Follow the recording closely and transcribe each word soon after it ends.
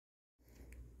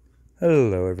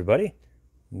Hello everybody,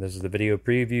 this is the video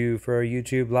preview for our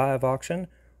YouTube live auction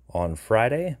on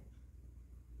Friday,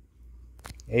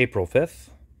 April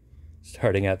 5th,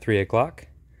 starting at 3 o'clock.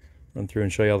 Run through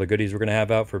and show you all the goodies we're going to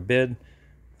have out for bid.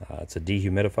 It's a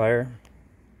dehumidifier.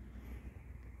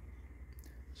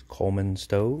 It's a Coleman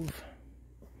stove.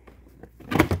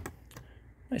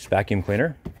 Nice vacuum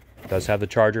cleaner. It does have the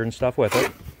charger and stuff with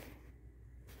it.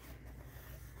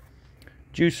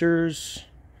 Juicers.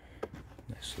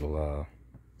 Nice little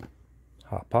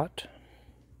hot pot.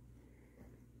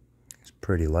 These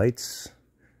pretty lights.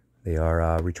 They are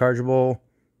rechargeable.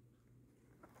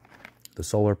 The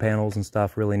solar panels and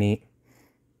stuff, really neat.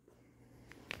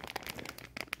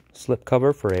 Slip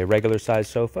cover for a regular size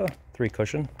sofa, 3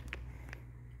 cushion.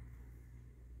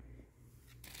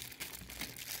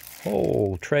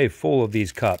 Whole tray full of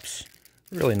these cups.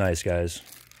 Really nice, guys.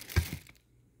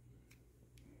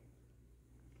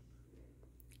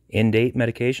 In-date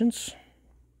medications.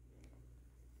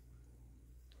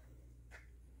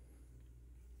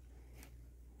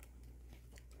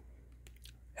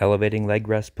 Elevating leg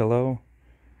rest pillow.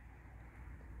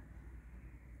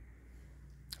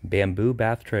 Bamboo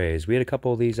bath trays. We had a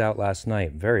couple of these out last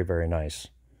night. Very, very nice.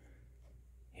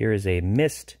 Here is a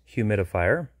mist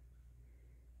humidifier.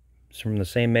 It's from the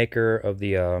same maker of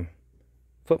the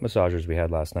foot massagers we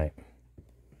had last night.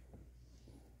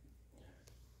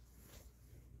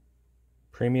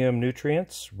 Premium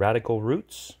Nutrients, Radical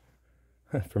Roots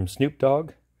from Snoop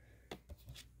Dogg.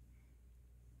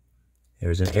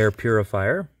 There's an air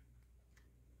purifier.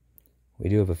 We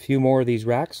do have a few more of these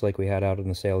racks like we had out in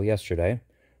the sale yesterday.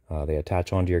 They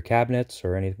attach onto your cabinets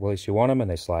or any place you want them,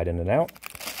 and they slide in and out.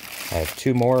 I have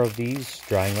 2 more of these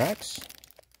drying racks.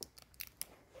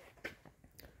 I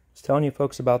was telling you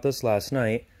folks about this last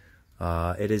night.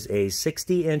 It is a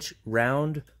 60-inch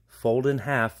round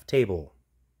fold-in-half table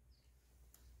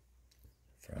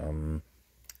from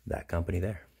that company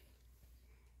there.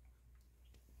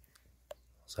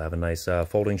 So I have a nice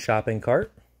folding shopping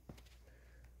cart.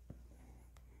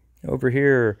 Over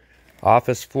here,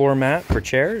 office floor mat for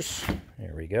chairs.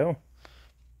 There we go.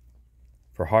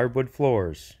 For hardwood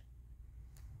floors.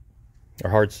 Or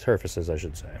hard surfaces, I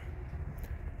should say.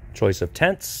 Choice of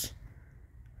tents.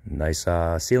 Nice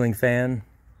ceiling fan.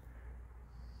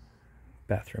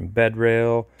 Bathroom bed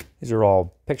rail. These are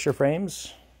all picture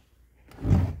frames.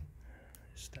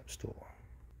 Step stool.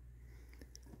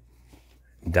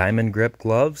 Diamond grip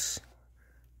gloves.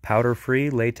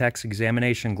 Powder-free latex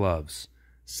examination gloves.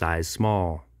 Size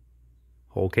small.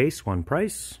 Whole case, one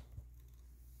price.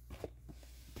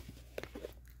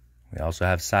 We also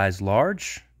have size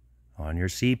large on your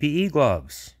CPE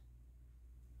gloves.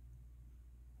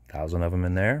 1,000 of them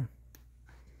in there.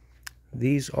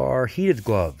 These are heated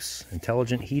gloves.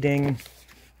 Intelligent heating.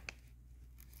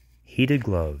 Heated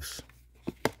gloves.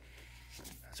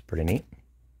 That's pretty neat.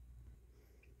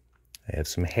 I have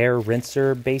some hair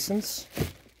rinser basins.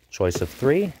 Choice of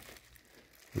 3.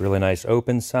 Really nice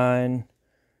open sign.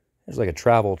 There's like a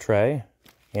travel tray.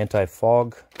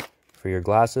 Anti-fog for your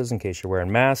glasses in case you're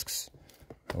wearing masks.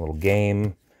 A little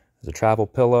game. There's a travel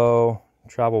pillow.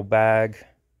 Travel bag.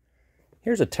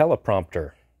 Here's a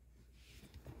teleprompter.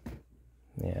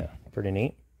 Yeah, pretty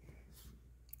neat.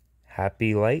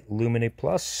 Happy Light Lumini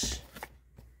Plus.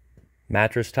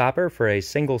 Mattress topper for a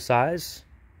single size.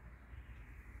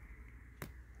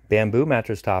 Bamboo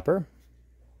mattress topper.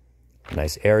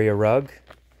 Nice area rug.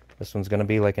 This one's going to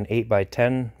be like an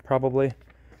 8x10 probably.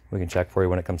 We can check for you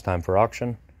when it comes time for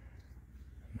auction.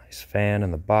 Nice fan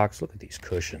in the box. Look at these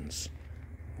cushions.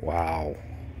 Wow.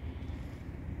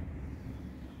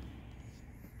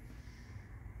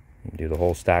 Do the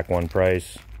whole stack, one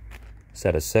price.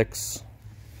 Set of 6.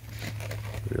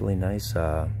 Really nice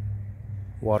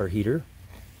water heater.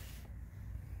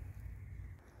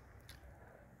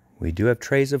 We do have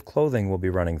trays of clothing we'll be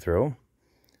running through.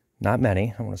 Not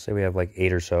many. I want to say we have like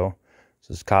 8 or so.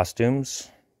 This is costumes.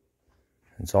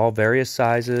 It's all various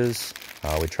sizes.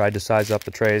 We tried to size up the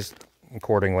trays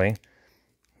accordingly.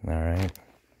 All right. If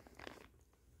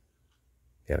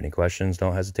you have any questions,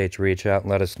 don't hesitate to reach out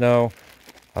and let us know.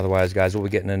 Otherwise, guys, we'll be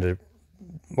getting into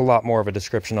a lot more of a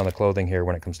description on the clothing here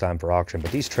when it comes time for auction.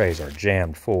 But these trays are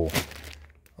jammed full.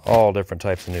 All different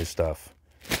types of new stuff.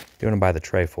 Doing them by the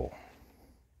tray full.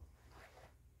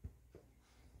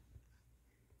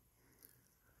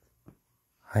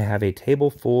 I have a table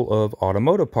full of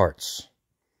automotive parts.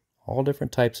 All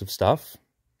different types of stuff.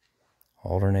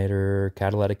 Alternator,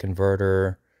 catalytic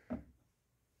converter,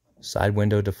 side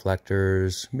window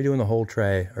deflectors. I'll be doing the whole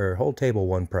tray, or whole table,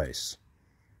 one price.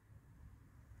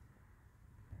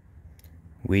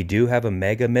 We do have a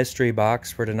mega mystery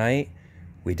box for tonight.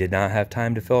 We did not have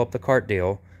time to fill up the cart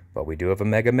deal, but we do have a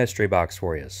mega mystery box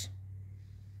for you.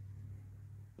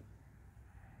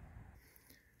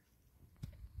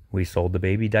 We sold the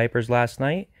baby diapers last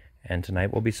night, and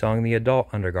tonight we'll be selling the adult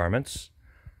undergarments.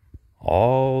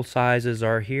 All sizes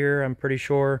are here, I'm pretty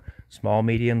sure. Small,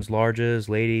 mediums, larges,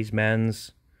 ladies,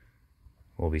 men's.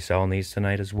 We'll be selling these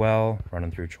tonight as well,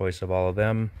 running through choice of all of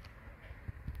them.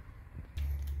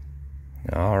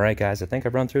 Alright guys, I think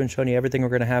I've run through and shown you everything we're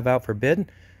going to have out for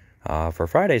bid for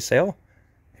Friday's sale.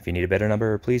 If you need a bidder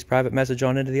number, please private message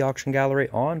on into the auction gallery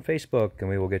on Facebook and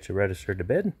we will get you registered to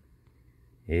bid.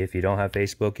 If you don't have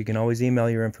Facebook, you can always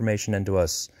email your information into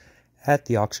us at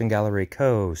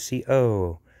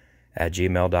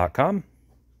theauctiongalleryco@gmail.com.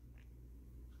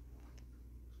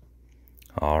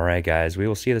 Alright guys, we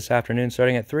will see you this afternoon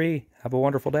starting at 3. Have a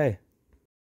wonderful day.